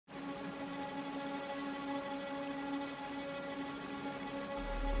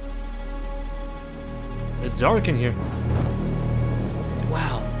It's dark in here.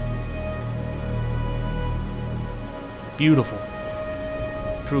 Wow. Beautiful.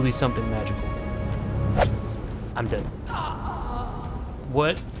 Truly something magical. I'm dead.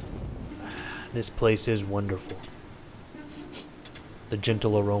 What? This place is wonderful. The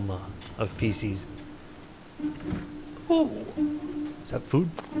gentle aroma of feces. Ooh. Is that food?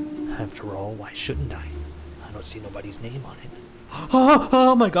 After all, why shouldn't I? I don't see nobody's name on it.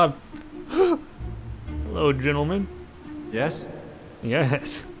 Oh my god. Hello, gentlemen. Yes?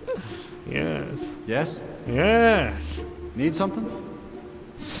 Yes. Yes. Yes? Yes. Need something?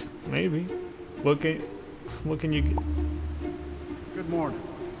 Maybe. What can you get? Good morning.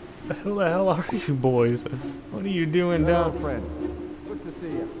 Who the hell are you boys? What are you doing down? Fred. Good to see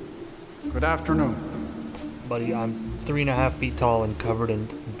you. Good afternoon. Buddy, I'm 3.5 feet tall and covered in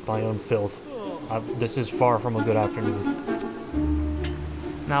my own filth. This is far from a good afternoon.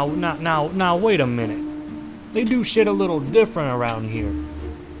 Now, wait a minute. They do shit a little different around here.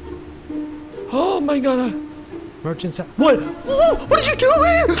 Oh my god, merchants. What? Whoa, what did you do,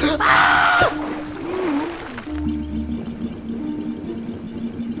 man? Ah!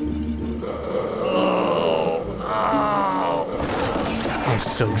 Oh, I'm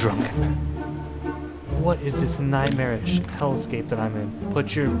so drunk. What is this nightmarish hellscape that I'm in?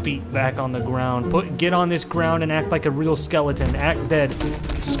 Put your feet back on the ground. Get on this ground and act like a real skeleton. Act dead.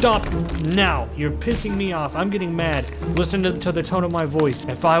 Stop now. You're pissing me off. I'm getting mad. Listen to the tone of my voice.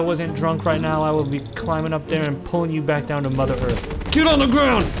 If I wasn't drunk right now, I would be climbing up there and pulling you back down to Mother Earth. Get on the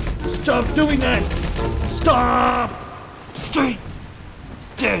ground. Stop doing that. Stop. Stay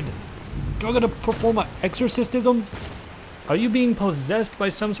dead. Do I gotta perform an exorcism? Are you being possessed by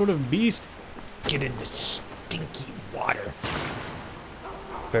some sort of beast? Get in the stinky water.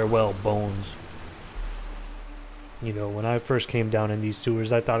 Farewell, bones. You know, when I first came down in these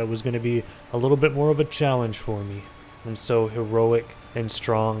sewers, I thought it was going to be a little bit more of a challenge for me. I'm so heroic and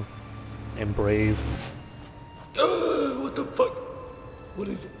strong and brave. What the fuck? What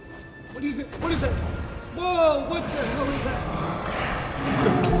is it? What is it? What is that? Whoa, what the hell is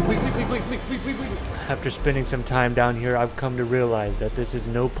that? Wait. After spending some time down here, I've come to realize that this is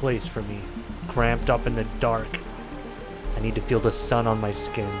no place for me. Cramped up in the dark. I need to feel the sun on my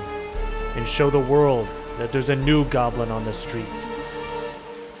skin and show the world that there's a new goblin on the streets.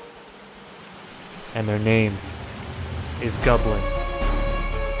 And their name is Goblin.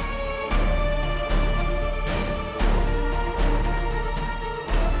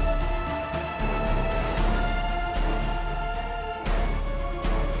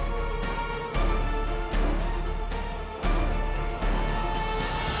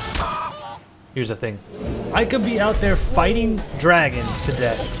 Here's the thing. I could be out there fighting dragons to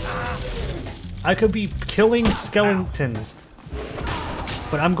death. I could be killing skeletons.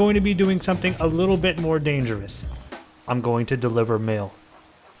 But I'm going to be doing something a little bit more dangerous. I'm going to deliver mail.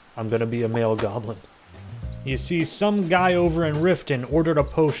 I'm going to be a mail goblin. You see, some guy over in Riften ordered a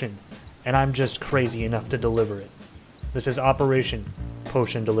potion, and I'm just crazy enough to deliver it. This is Operation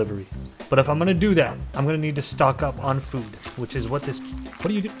Potion Delivery. But if I'm going to do that, I'm going to need to stock up on food, which is what this... What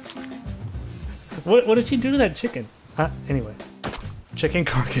do you do? What did she do to that chicken? Anyway. Chicken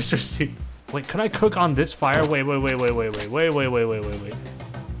carcass or soup. Wait, can I cook on this fire? Wait.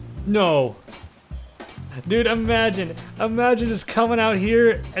 No. Dude, imagine just coming out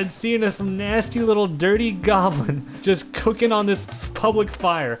here and seeing this nasty little dirty goblin just cooking on this public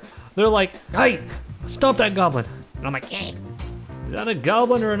fire. They're like, hey, stop that goblin. And I'm like, hey, is that a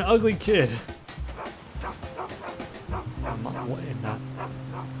goblin or an ugly kid?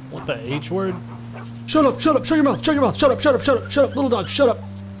 What the H word? Shut up, shut your mouth, shut up, little dog, shut up.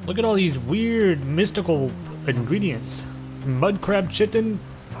 Look at all these weird, mystical ingredients. Mud crab chitin,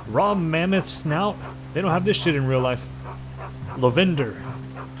 raw mammoth snout. They don't have this shit in real life. Lavender.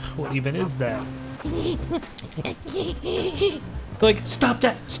 What even is that? They're like, stop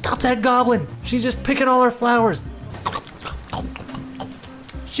that goblin. She's just picking all our flowers.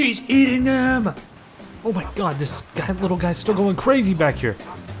 She's eating them. Oh my god, this little guy's still going crazy back here.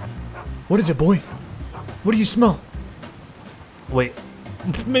 What is it, boy? What do you smell? Wait,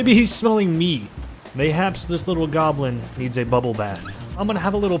 maybe he's smelling me. Mayhaps this little goblin needs a bubble bath. I'm gonna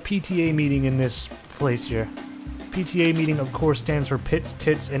have a little PTA meeting in this place here. PTA meeting, of course, stands for pits,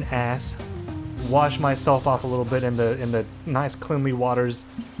 tits, and ass. Wash myself off a little bit in the nice, cleanly waters.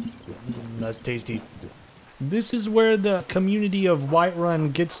 That's tasty. This is where the community of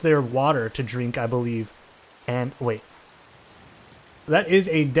Whiterun gets their water to drink, I believe. And wait, that is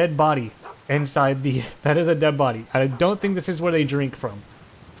a dead body. Inside the... That is a dead body. I don't think this is where they drink from.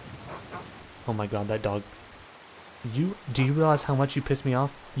 Oh my god, that dog. Do you realize how much you pissed me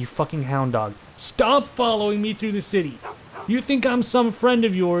off? You fucking hound dog. Stop following me through the city. You think I'm some friend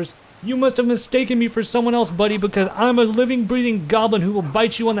of yours? You must have mistaken me for someone else, buddy, because I'm a living, breathing goblin who will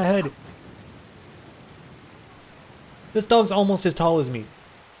bite you on the head. This dog's almost as tall as me.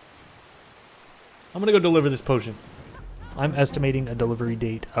 I'm gonna go deliver this potion. I'm estimating a delivery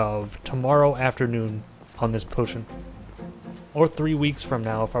date of tomorrow afternoon on this potion. Or 3 weeks from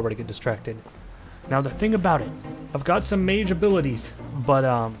now if I were to get distracted. Now the thing about it, I've got some mage abilities, but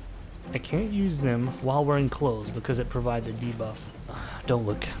I can't use them while wearing clothes because it provides a debuff. Don't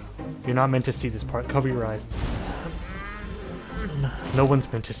look. You're not meant to see this part. Cover your eyes. No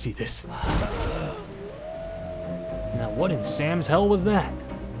one's meant to see this. Now what in Sam's hell was that?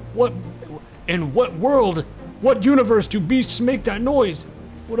 What? In what world? What universe do beasts make that noise?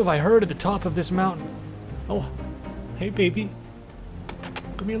 What have I heard at the top of this mountain? Oh, hey baby.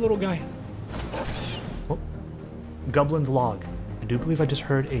 Come here, little guy. Oh. Goblin's log. I do believe I just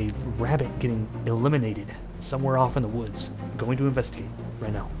heard a rabbit getting eliminated somewhere off in the woods. I'm going to investigate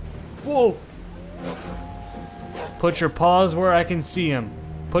right now. Whoa! Put your paws where I can see him.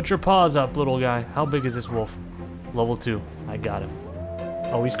 Put your paws up, little guy. How big is this wolf? Level 2. I got him.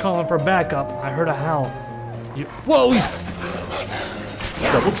 Oh, he's calling for backup. I heard a howl. Whoa, he's...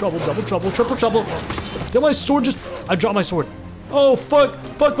 Double trouble, triple trouble. Did my sword just... I dropped my sword. Oh, fuck.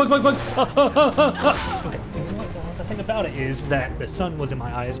 Fuck. Okay, you know what? The thing about it is that the sun was in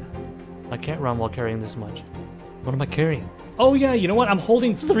my eyes. I can't run while carrying this much. What am I carrying? Oh, yeah, you know what? I'm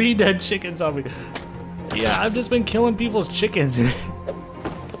holding 3 dead chickens on me. Yeah, I've just been killing people's chickens.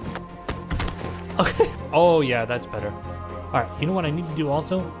 Okay. Oh, yeah, that's better. Alright, you know what I need to do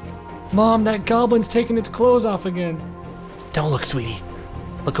also? Mom, that goblin's taking its clothes off again. Don't look, sweetie.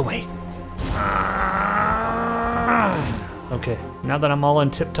 Look away. Okay, now that I'm all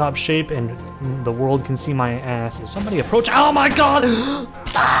in tip-top shape and the world can see my ass, if somebody approach— oh my god!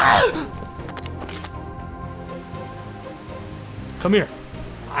 Come here.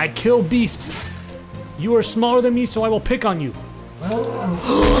 I kill beasts. You are smaller than me, so I will pick on you.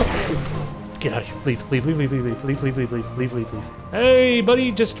 Get out of here. Leave. Hey,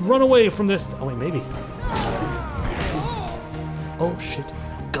 buddy, just run away from this. Oh, wait, maybe. Oh, shit.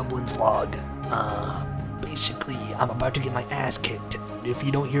 Goblin's log. Basically, I'm about to get my ass kicked. If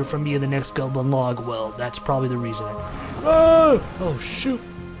you don't hear from me in the next goblin log, well, that's probably the reason. Oh, shoot.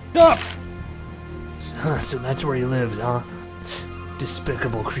 Ah! So that's where he lives, huh?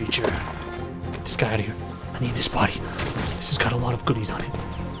 Despicable creature. Get this guy out of here. I need this body. This has got a lot of goodies on it.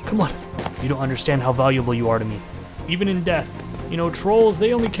 Come on. You don't understand how valuable you are to me. Even in death. You know, trolls,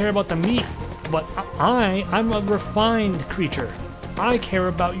 they only care about the meat. But I'm a refined creature. I care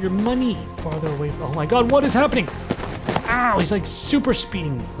about your money. Farther away from— oh my god, what is happening? Ow, he's like super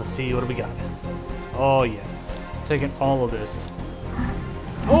speeding. Let's see, what do we got? Oh yeah. Taking all of this.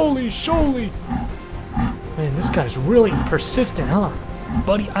 Holy sholy! Man, this guy's really persistent, huh?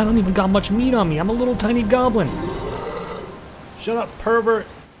 Buddy, I don't even got much meat on me. I'm a little tiny goblin. Shut up, pervert.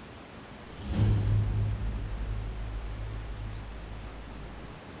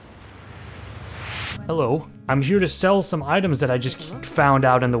 Hello. I'm here to sell some items that I just found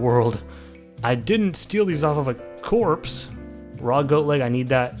out in the world. I didn't steal these off of a corpse. Raw goat leg, I need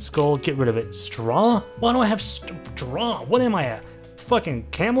that. Skull, get rid of it. Straw? Why do I have straw? What am I at? Fucking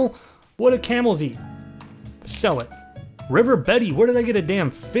camel? What do camels eat? Sell it. River Betty, where did I get a damn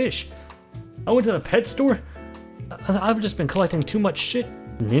fish? I went to the pet store? I've just been collecting too much shit.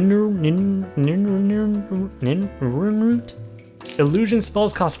 Illusion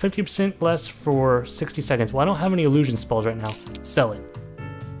spells cost 50% less for 60 seconds. Well, I don't have any illusion spells right now. Sell it.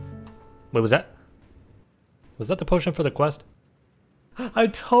 Wait, was that the potion for the quest? I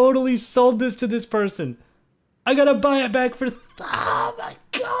totally sold this to this person. I gotta buy it back for— oh my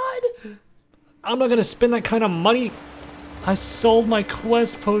god! I'm not gonna spend that kind of money. I sold my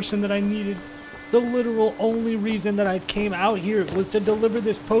quest potion that I needed. The literal only reason that I came out here was to deliver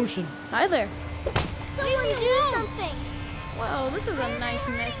this potion. Hi there. Someone do something. Whoa, this is a nice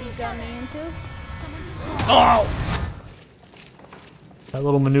mess you got me into. Oh! That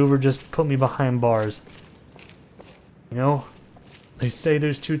little maneuver just put me behind bars. You know, they say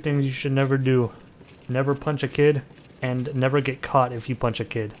there's 2 things you should never do. Never punch a kid, and never get caught if you punch a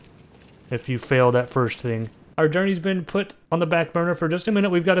kid. If you fail that first thing. Our journey's been put on the back burner for just a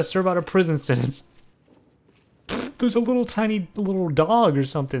minute. We've got to serve out a prison sentence. There's a little tiny little dog or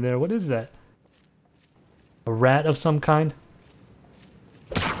something there. What is that? A rat of some kind?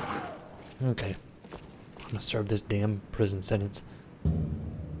 Okay. I'm gonna serve this damn prison sentence.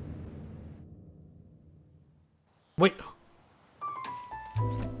 Wait.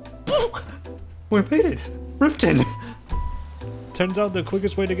 We made it! Riften! Turns out the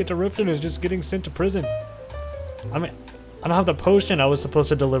quickest way to get to Riften is just getting sent to prison. I mean, I don't have the potion I was supposed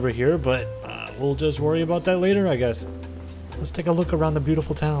to deliver here, but we'll just worry about that later, I guess. Let's take a look around the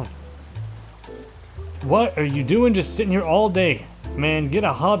beautiful town. What are you doing just sitting here all day? Man, get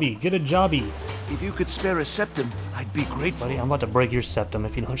a hobby, get a jobby. If you could spare a septum, I'd be grateful. Buddy, I'm about to break your septum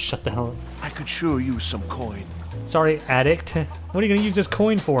if you don't shut the hell up. I could sure use some coin. Sorry, addict. What are you gonna use this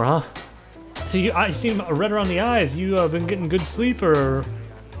coin for, huh? I see him red around the eyes. You been getting good sleep, or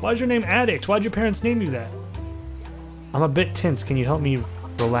why's your name Addict? Why'd your parents name you that? I'm a bit tense. Can you help me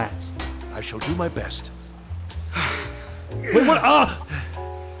relax? I shall do my best. Wait, what? Ah!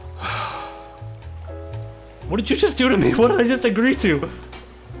 What did you just do to me? What did I just agree to?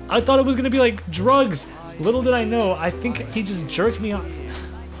 I thought it was gonna be like drugs. Little did I know. I think he just jerked me off.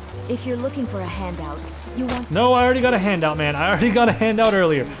 If you're looking for a handout, you want... No, I already got a handout, man. I already got a handout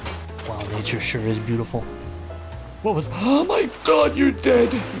earlier. Wow, nature sure is beautiful. What was... Oh my god, you're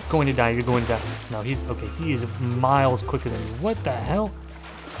dead! You're going to die, you're going to die. No, he's... Okay, he is miles quicker than you. What the hell?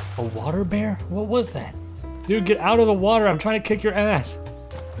 A water bear? What was that? Dude, get out of the water. I'm trying to kick your ass.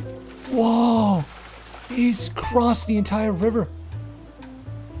 Whoa! He's crossed the entire river.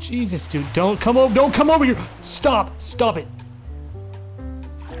 Jesus, dude, don't come over here. Stop it.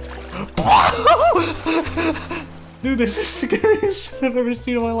 Dude, this is the scariest shit I've ever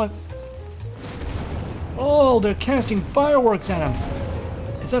seen in my life. Oh, they're casting fireworks at him.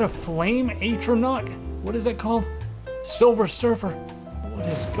 Is that a flame atronaut? What is that called? Silver Surfer. What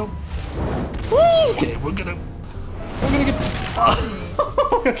is go? Okay, we're gonna get.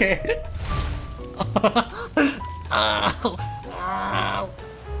 Oh, okay.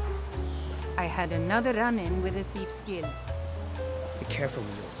 I had another run-in with a Thieves' Guild. Be careful,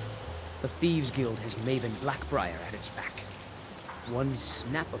 Leo. The Thieves' Guild has Maven Blackbriar at its back. One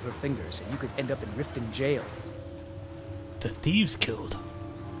snap of her fingers and you could end up in Riften jail. The Thieves' Guild?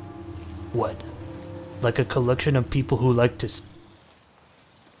 What? Like a collection of people who like to...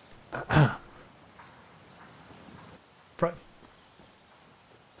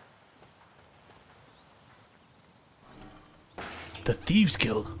 The Thieves'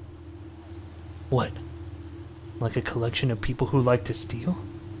 Guild? What? Like a collection of people who like to steal?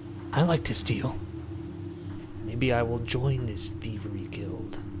 I like to steal. Maybe I will join this thievery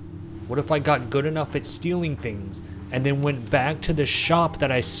guild. What if I got good enough at stealing things and then went back to the shop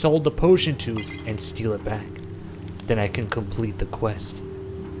that I sold the potion to and steal it back? Then I can complete the quest.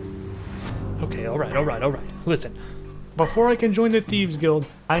 Okay, alright. Listen, before I can join the Thieves Guild,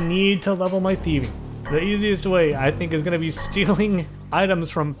 I need to level my thieving. The easiest way, I think, is gonna be stealing items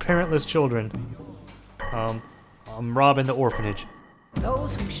from parentless children. I'm robbing the orphanage.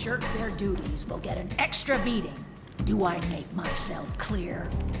 Those who shirk their duties will get an extra beating. Do I make myself clear?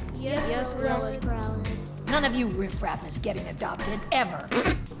 Yes, Grelin. None of you riffraff is getting adopted, ever.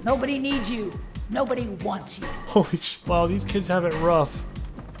 Nobody needs you. Nobody wants you. Holy wow, these kids have it rough.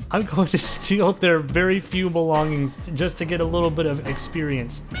 I'm going to steal their very few belongings just to get a little bit of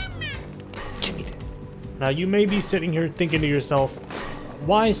experience. Give me that. Now, you may be sitting here thinking to yourself,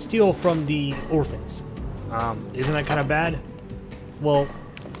 why steal from the orphans? Isn't that kind of bad? Well,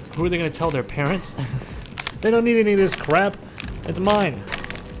 who are they going to tell their parents? They don't need any of this crap. It's mine.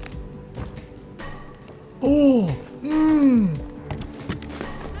 Oh,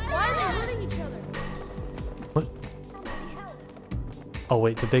 Why are they hurting each other? What? Oh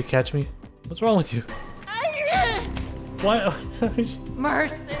wait, did they catch me? What's wrong with you? Why?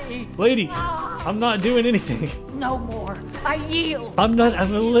 Mercy! Lady, I'm not doing anything. No more. I yield. I'm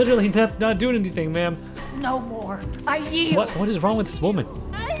literally not doing anything, ma'am. No more. I yield. What is wrong with this woman?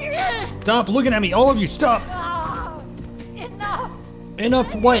 Stop looking at me, all of you, stop! Enough.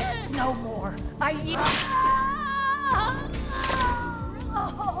 Enough what? No more. I yield.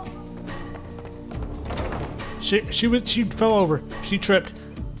 She fell over. She tripped.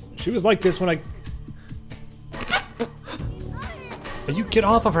 She was like this when I... You get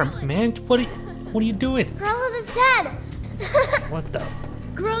off of her, man. What are you doing? Grelin is dead. What the?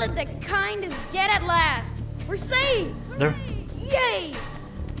 Grelin the kind is dead at last. We're saved. They're... Yay!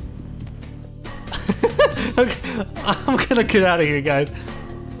 Okay, I'm gonna get out of here, guys.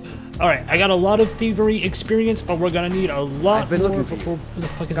 Alright, I got a lot of thievery experience, but we're gonna need a lot I've been more looking for before... What the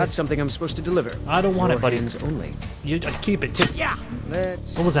fuck is Got this? something I'm supposed to deliver. I don't want it, buddy. Hands only. You keep it. Yeah.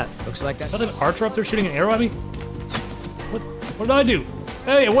 Let's... What was that? Looks like that. Is that an archer up there shooting an arrow at me? What did I do?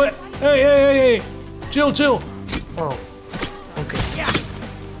 Hey, what? Hey! Chill. Oh, okay. Yeah.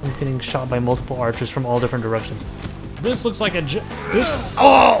 I'm getting shot by multiple archers from all different directions. This looks like a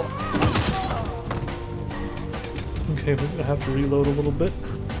Oh! Okay, we're gonna have to reload a little bit.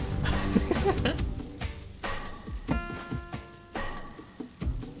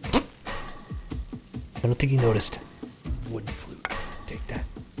 don't think he noticed. Wooden flute. Take that.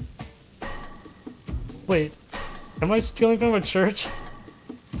 Wait, am I stealing from a church?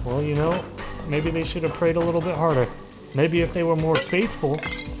 Well, you know, maybe they should have prayed a little bit harder. Maybe if they were more faithful.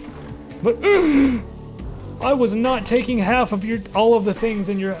 But I was not taking half of all of the things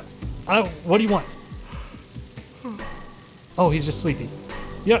in your. What do you want? Oh, he's just sleepy.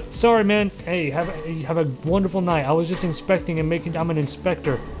 Yeah, sorry, man. Hey, have a wonderful night. I was just inspecting and I'm an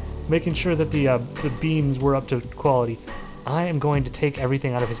inspector, making sure that the beams were up to quality. I am going to take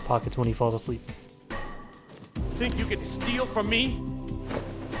everything out of his pockets when he falls asleep. Think you could steal from me?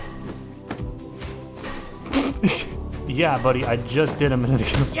 Yeah, buddy, I just did a minute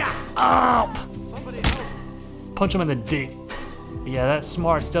ago. Yeah! Oh! Punch him in the dick. Yeah, that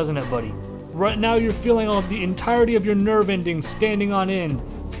smarts, doesn't it, buddy? Right now you're feeling all the entirety of your nerve endings standing on end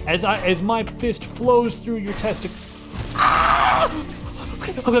as my fist flows through your testicles. Stop.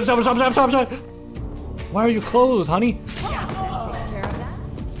 Why are you closed, honey? Takes care of that.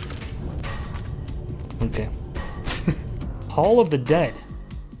 Okay. Hall of the Dead.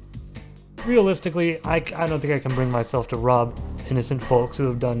 Realistically, I don't think I can bring myself to rob innocent folks who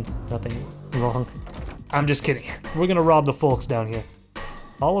have done nothing wrong. I'm just kidding. We're gonna rob the folks down here.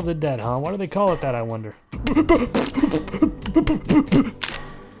 Hall of the Dead, huh? Why do they call it that, I wonder?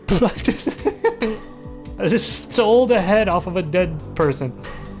 I just stole the head off of a dead person.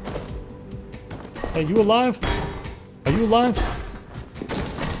 Are you alive? Are you alive?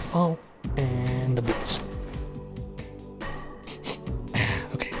 Oh, and the boots.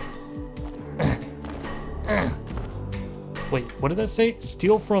 Okay. Wait, what did that say?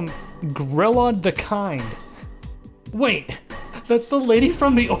 Steal from Grelod the Kind. Wait, that's the lady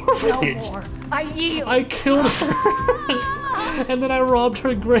from the orphanage. No more. I yield. I killed her, and then I robbed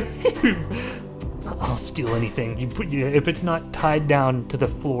her grave. I'll steal anything. If it's not tied down to the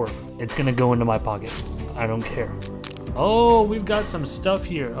floor, it's gonna go into my pocket. I don't care. Oh, we've got some stuff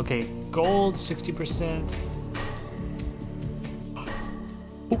here. Okay, gold, 60%. Oh,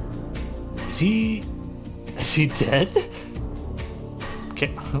 is he dead?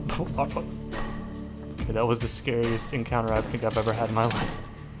 Okay. Okay, that was the scariest encounter I think I've ever had in my life.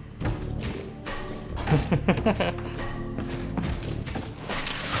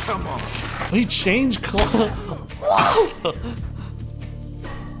 Come on. He changed clothes.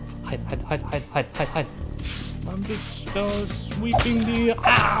 Hide. I'm just sweeping the.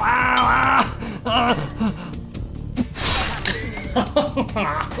 Ow!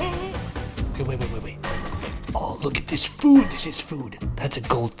 Okay, wait. Oh, look at this food. This is food. That's a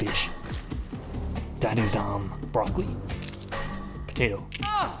goldfish. That is broccoli. Potato.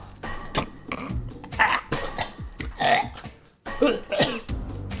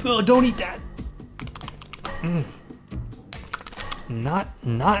 Oh, don't eat that. Not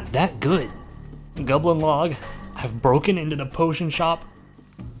that good. Goblin log. I've broken into the potion shop.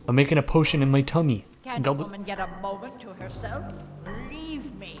 I'm making a potion in my tummy. Can't a woman get a moment to herself?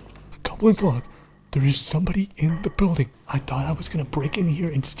 Leave me. Goblin's log. There is somebody in the building. I thought I was gonna break in here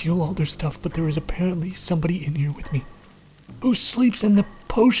and steal all their stuff, but there is apparently somebody in here with me who sleeps in the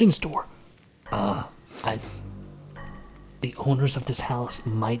potion store. The owners of this house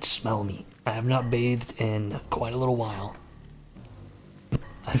might smell me. I have not bathed in quite a little while.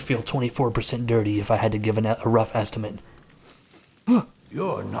 I feel 24% dirty if I had to give a rough estimate.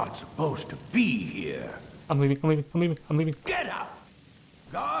 You're not supposed to be here. I'm leaving. Get out!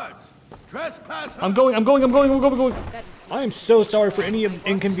 Guards! Trespasser! I'm going. I am so sorry for any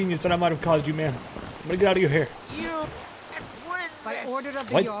inconvenience that I might have caused you, man. I'm gonna get out of your hair. By order of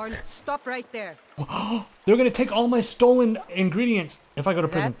the Jarl, stop right there. They're gonna take all my stolen ingredients if I go to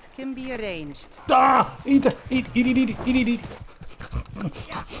prison. That can be arranged. Ah! Eat.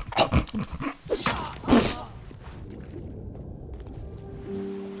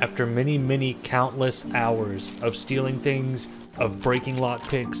 After many countless hours of stealing things, of breaking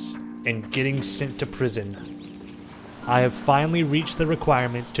lockpicks, and getting sent to prison, I have finally reached the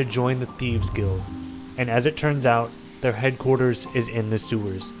requirements to join the Thieves Guild. And as it turns out, their headquarters is in the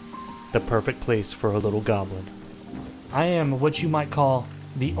sewers. The perfect place for a little goblin. I am what you might call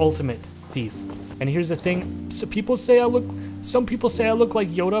the ultimate thief. And here's the thing, some people say I look like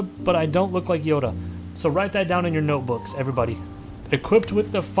Yoda, but I don't look like Yoda. So write that down in your notebooks, everybody. Equipped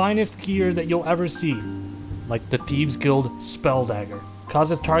with the finest gear that you'll ever see, like the Thieves Guild Spell Dagger.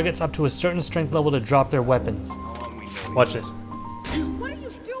 Causes targets up to a certain strength level to drop their weapons. Watch this. What are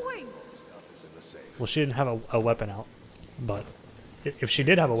you doing? Well, she didn't have a weapon out, but if she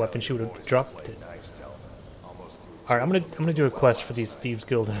did have a weapon, she would have dropped it. Alright, I'm gonna do a quest for these Thieves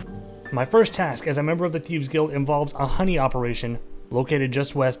Guild. My first task as a member of the Thieves Guild involves a honey operation located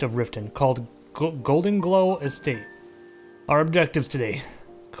just west of Riften called Golden Glow Estate. Our objectives today.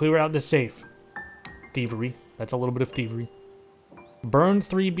 Clear out the safe. Thievery. That's a little bit of thievery. Burn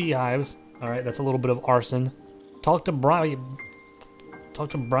 3 beehives. Alright, that's a little bit of arson. Talk to Brian.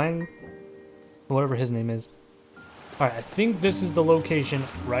 Whatever his name is. Alright, I think this is the location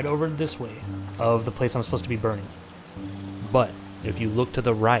right over this way of the place I'm supposed to be burning. But if you look to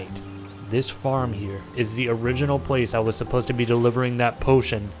the right, this farm here is the original place I was supposed to be delivering that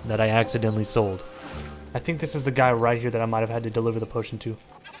potion that I accidentally sold. I think this is the guy right here that I might have had to deliver the potion to.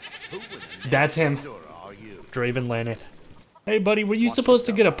 That's him. Draven Laneth. Hey buddy, were you supposed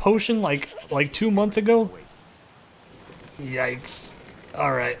to get a potion like 2 months ago? Yikes.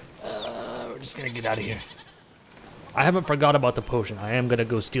 Alright, we're just gonna get out of here. I haven't forgot about the potion. I am gonna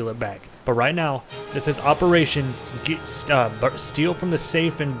go steal it back. But right now, this is Operation Steal from the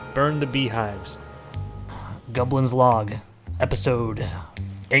Safe and Burn the Beehives. Goblin's Log, Episode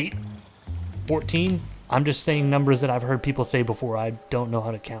 8, 14. I'm just saying numbers that I've heard people say before. I don't know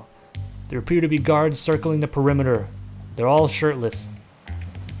how to count. There appear to be guards circling the perimeter. They're all shirtless.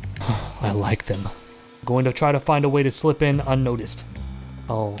 I like them. Going to try to find a way to slip in unnoticed.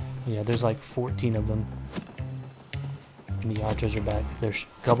 Oh, yeah, there's like 14 of them. And the archers are back. There's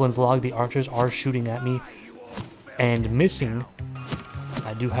Goblin's Log. The archers are shooting at me. And missing,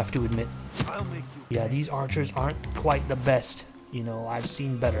 I do have to admit. Yeah, these archers aren't quite the best. You know, I've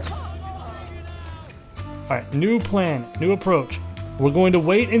seen better. Alright, new plan, new approach. We're going to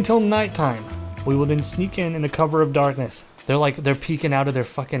wait until nighttime. We will then sneak in the cover of darkness. They're peeking out of their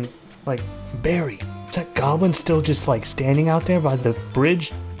fucking, like, berry. Is that goblin still just, like, standing out there by the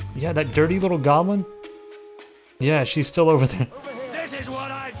bridge? Yeah, that dirty little goblin? Yeah, she's still over there. This is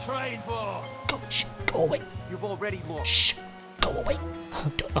what I trained for. Go, shh, go away. You've already lost. Shh, go away.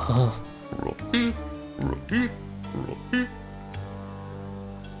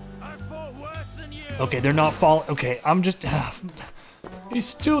 Okay, they're not falling. Okay, I'm just. He's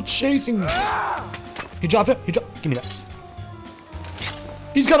still chasing me. He dropped it. He dropped. Give me that.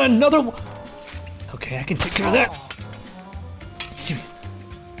 He's got another one. Okay, I can take care of that. Give me.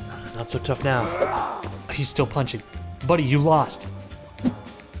 Not so tough now. He's still punching. Buddy, you lost.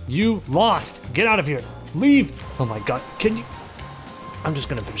 You lost. Get out of here. Leave. Oh my god. Can you? I'm just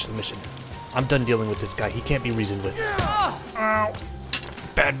gonna finish the mission. I'm done dealing with this guy. He can't be reasoned with. Ow.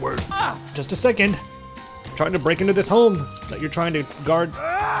 Bad word. Just a second. I'm trying to break into this home that you're trying to guard.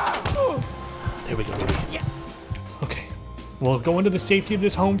 There we go, baby. Okay. We'll go into the safety of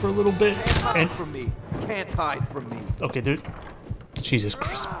this home for a little bit. And from me. Can't hide from me. okay, dude. Jesus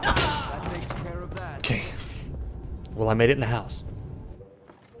Christ. That takes care of that. Okay. Well, I made it in the house.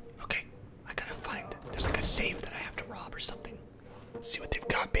 Okay. I gotta find. There's like a safe that I have to rob or something. Let's see what they've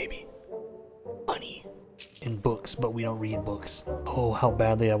got, baby. Money and books, but we don't read books. Oh, how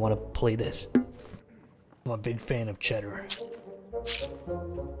badly I want to play this. I'm a big fan of cheddar.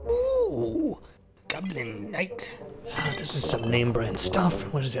 Ooh, Goblin Nike. This is some name brand stuff.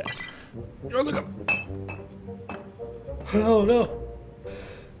 What is it? Oh, look up. Oh no.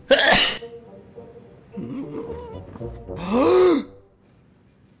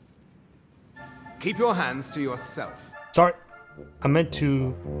 Keep your hands to yourself. Sorry, I meant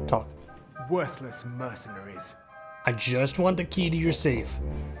to talk. Worthless mercenaries. I just want the key to your safe.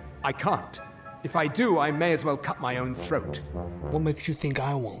 I can't. If I do, I may as well cut my own throat. What makes you think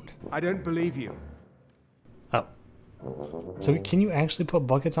I won't? I don't believe you. Oh. So can you actually put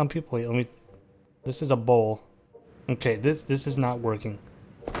buckets on people? Wait, let me... This is a bowl. Okay, this is not working.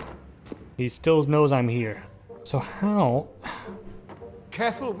 He still knows I'm here. So how...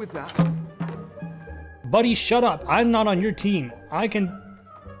 Careful with that. Buddy, shut up. I'm not on your team. I can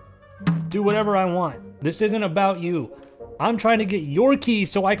do whatever I want. This isn't about you. I'm trying to get your key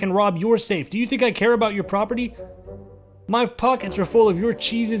so I can rob your safe. Do you think I care about your property? My pockets are full of your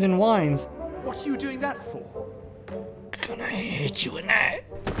cheeses and wines. What are you doing that for? Gonna hit you in that.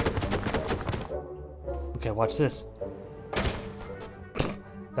 Okay, watch this.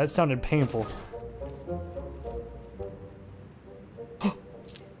 That sounded painful.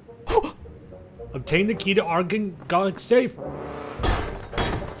 Obtain the key to Argon God's safe.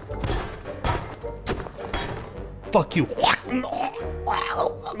 Fuck you.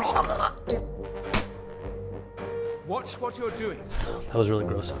 Watch what you're doing. That was really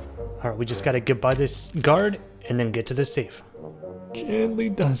gross. Alright, we just gotta get by this guard and then get to the safe. Gently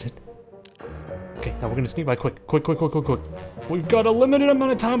does it. Okay, now we're gonna sneak by quick. Quick. We've got a limited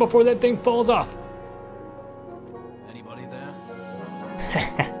amount of time before that thing falls off. Anybody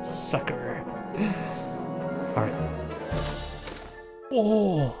there? Sucker. Alright.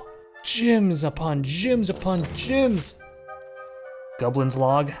 Oh, gems upon gems upon gems. Goblin's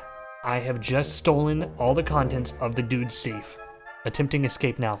Log. I have just stolen all the contents of the dude's safe. Attempting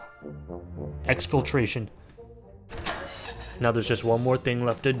escape now. Exfiltration. Now there's just one more thing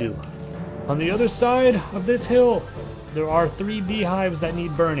left to do. On the other side of this hill, there are 3 beehives that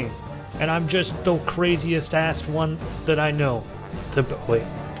need burning. And I'm just the craziest ass one that I know. Wait.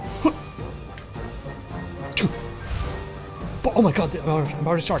 Oh my god, I'm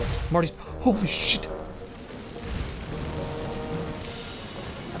already started. Holy shit.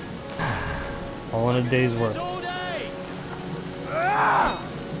 All in a day's work.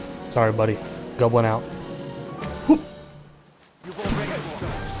 Sorry, buddy. Goblin out. You've already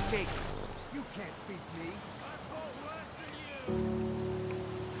escaped. You can't beat me.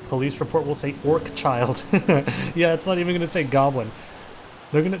 Police report will say orc child. Yeah, it's not even gonna say goblin.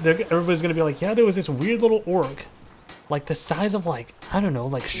 Everybody's gonna be like, yeah, there was this weird little orc, like the size of like, I don't know,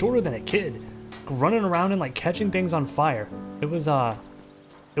 like shorter than a kid, running around and like catching things on fire. It was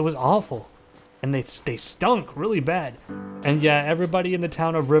awful. And they stunk really bad. And yeah, everybody in the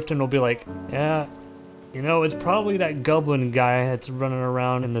town of Riften will be like, yeah, you know, it's probably that goblin guy that's running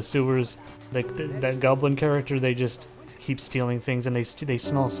around in the sewers. Like that goblin character, they just keep stealing things and they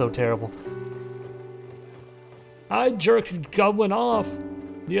smell so terrible. I jerked goblin off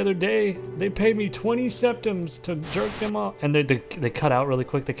the other day. They paid me 20 septims to jerk them off. And they cut out really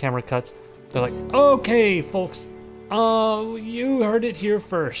quick, the camera cuts. They're like, okay, folks. You heard it here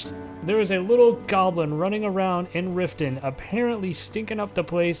first. There is a little goblin running around in Riften, apparently stinking up the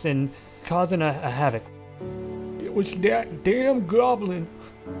place and causing a havoc. It was that damn goblin.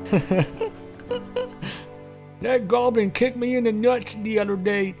 That goblin kicked me in the nuts the other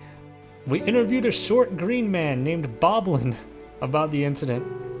day. We interviewed a short green man named Boblin about the incident.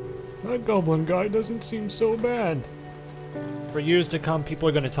 That goblin guy doesn't seem so bad. For years to come, people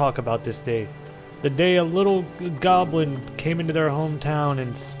are going to talk about this day. The day a little goblin came into their hometown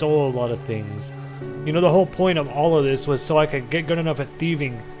and stole a lot of things. You know, the whole point of all of this was so I could get good enough at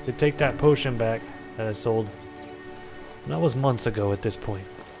thieving to take that potion back that I sold. And that was months ago at this point.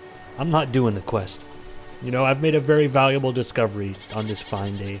 I'm not doing the quest. You know, I've made a very valuable discovery on this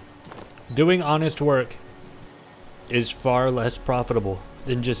fine day. Doing honest work is far less profitable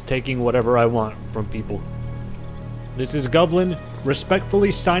than just taking whatever I want from people. This is Goblin,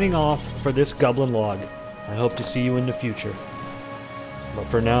 respectfully signing off for this Goblin log. I hope to see you in the future. But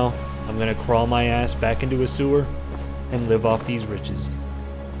for now, I'm gonna crawl my ass back into a sewer and live off these riches.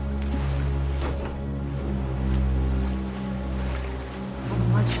 What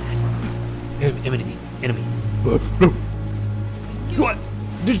was that? Enemy. What?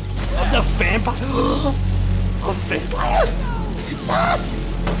 There's a vampire? A vampire?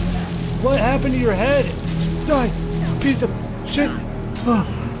 What happened to your head? Die! Piece of shit!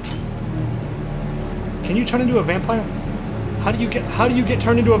 Can you turn into a vampire? How do you get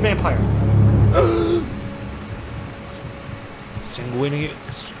turned into a vampire?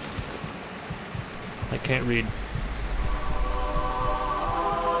 Sanguineous. I can't read.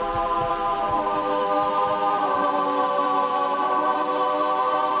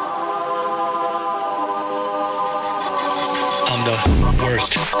 I'm the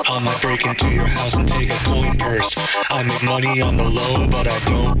worst. I might break into your house and take a coin purse. I make money on the low, but I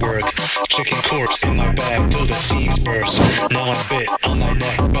don't work. Chicken corpse in my bag till the seams burst. Now I'm bit on my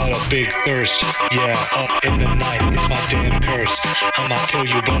neck by a big thirst. Yeah, up in the night, it's my damn curse. I might kill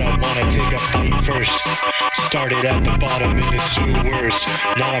you, but I wanna take a bite first. Started at the bottom in the sewers.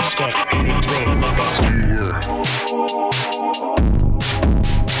 Now I'm stuck in the throat like a sewer.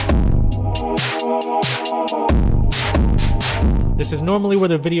 This is normally where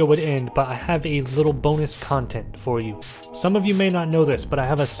the video would end, but I have a little bonus content for you. Some of you may not know this, but I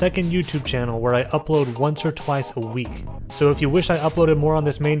have a second YouTube channel where I upload once or twice a week. So if you wish I uploaded more on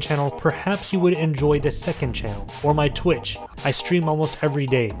this main channel, perhaps you would enjoy the second channel, or my Twitch. I stream almost every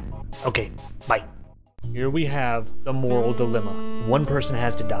day. Okay, bye. Here we have the moral dilemma. One person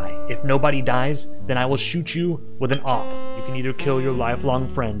has to die. If nobody dies, then I will shoot you with an op. You can either kill your lifelong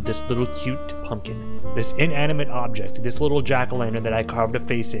friend, this little cute pumpkin, this inanimate object, this little jack-o'-lantern that I carved a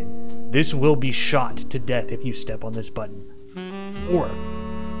face in. This will be shot to death if you step on this button. Or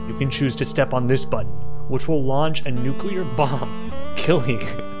you can choose to step on this button, which will launch a nuclear bomb, killing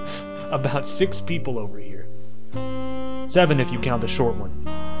about 6 people over here. 7 if you count the short one.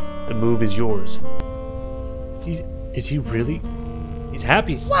 The move is yours. Is he really? He's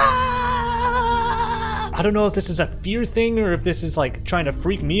happy. I don't know if this is a fear thing or if this is like trying to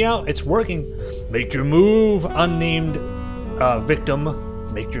freak me out. It's working. Make your move, unnamed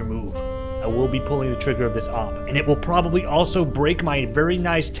victim. Make your move. I will be pulling the trigger of this op, and it will probably also break my very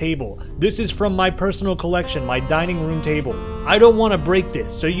nice table. This is from my personal collection, my dining room table. I don't want to break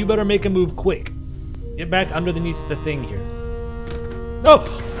this, so you better make a move quick. Get back underneath the thing here. No!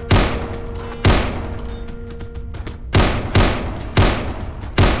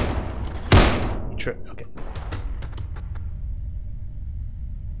 Okay.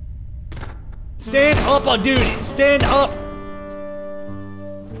 Stand up on duty! Stand up!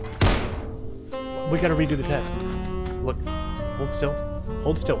 We gotta redo the test. Look, hold still.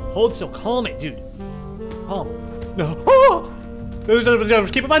 Hold still. Hold still. Calm it, dude. Calm. No. Oh!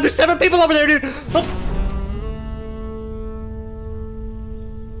 Keep in mind, there's 7 people over there, dude! Oh!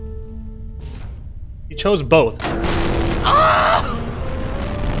 You chose both. Ah!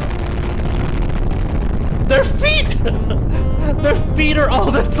 Their feet! Their feet are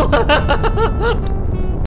all that's left!